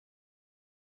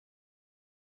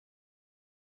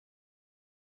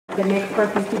The next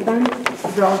participant,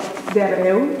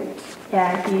 DeAbreu.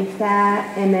 He's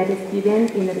a MA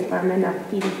student in the Department of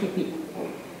EDCP.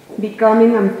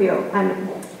 Becoming unfilled and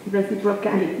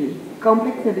Reciprocality,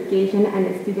 complex education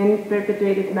and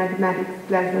student-perpetuated mathematics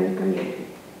classroom community.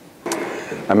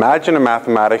 Imagine a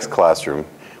mathematics classroom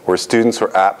where students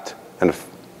are apt and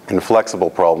flexible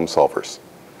problem solvers,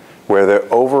 where the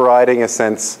overriding a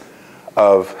sense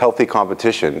of healthy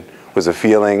competition was a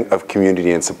feeling of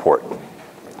community and support,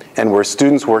 and where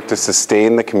students work to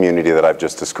sustain the community that I've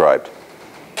just described.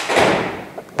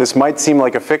 This might seem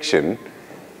like a fiction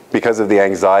because of the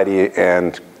anxiety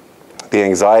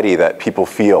that people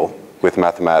feel with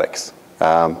mathematics,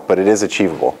 but it is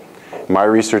achievable. My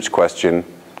research question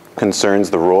concerns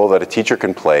the role that a teacher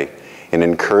can play in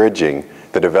encouraging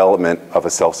the development of a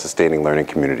self-sustaining learning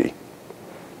community.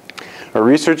 Our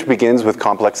research begins with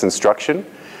complex instruction,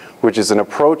 which is an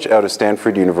approach out of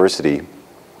Stanford University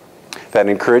that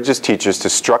encourages teachers to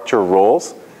structure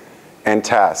roles and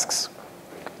tasks,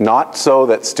 not so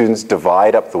that students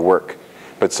divide up the work,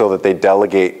 but so that they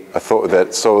delegate,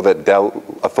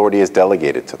 authority is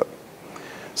delegated to them,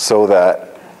 so that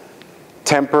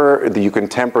you can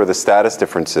temper the status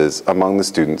differences among the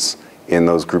students in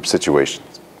those group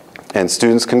situations. And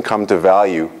students can come to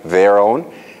value their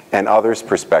own and others'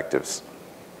 perspectives.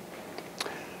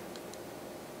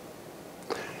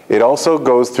 It also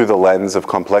goes through the lens of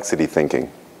complexity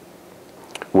thinking,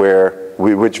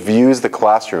 which views the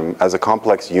classroom as a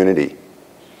complex unity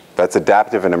that's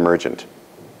adaptive and emergent,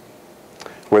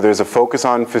 where there's a focus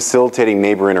on facilitating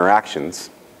neighbor interactions,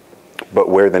 but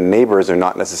where the neighbors are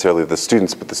not necessarily the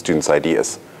students, but the students'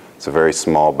 ideas. It's a very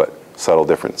small but subtle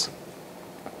difference.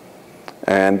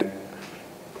 And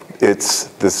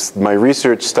my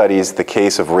research studies the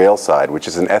case of Railside, which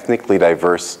is an ethnically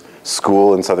diverse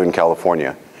school in Southern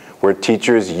California, where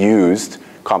teachers used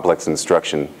complex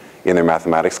instruction in their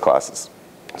mathematics classes.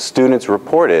 Students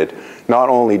reported not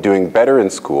only doing better in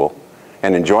school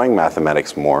and enjoying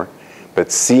mathematics more,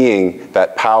 but seeing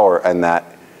that power and that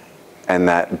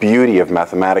beauty of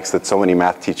mathematics that so many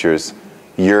math teachers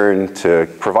yearn to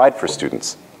provide for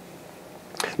students.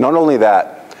 Not only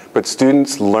that, but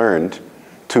students learned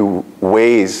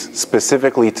ways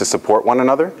specifically to support one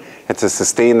another and to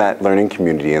sustain that learning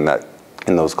community in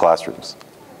those classrooms.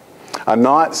 I'm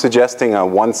not suggesting a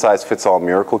one-size-fits-all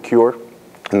miracle cure.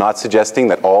 I'm not suggesting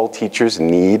that all teachers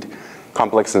need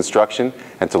complex instruction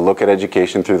and to look at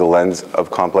education through the lens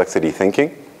of complexity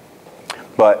thinking.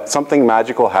 But something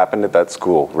magical happened at that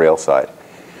school, Railside,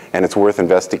 and it's worth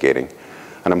investigating.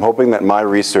 And I'm hoping that my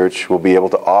research will be able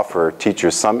to offer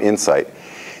teachers some insight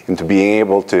into being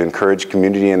able to encourage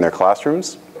community in their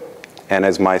classrooms. And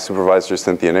as my supervisor,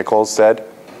 Cynthia Nichols, said,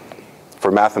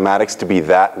 for mathematics to be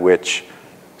that which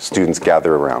students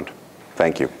gather around.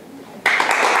 Thank you.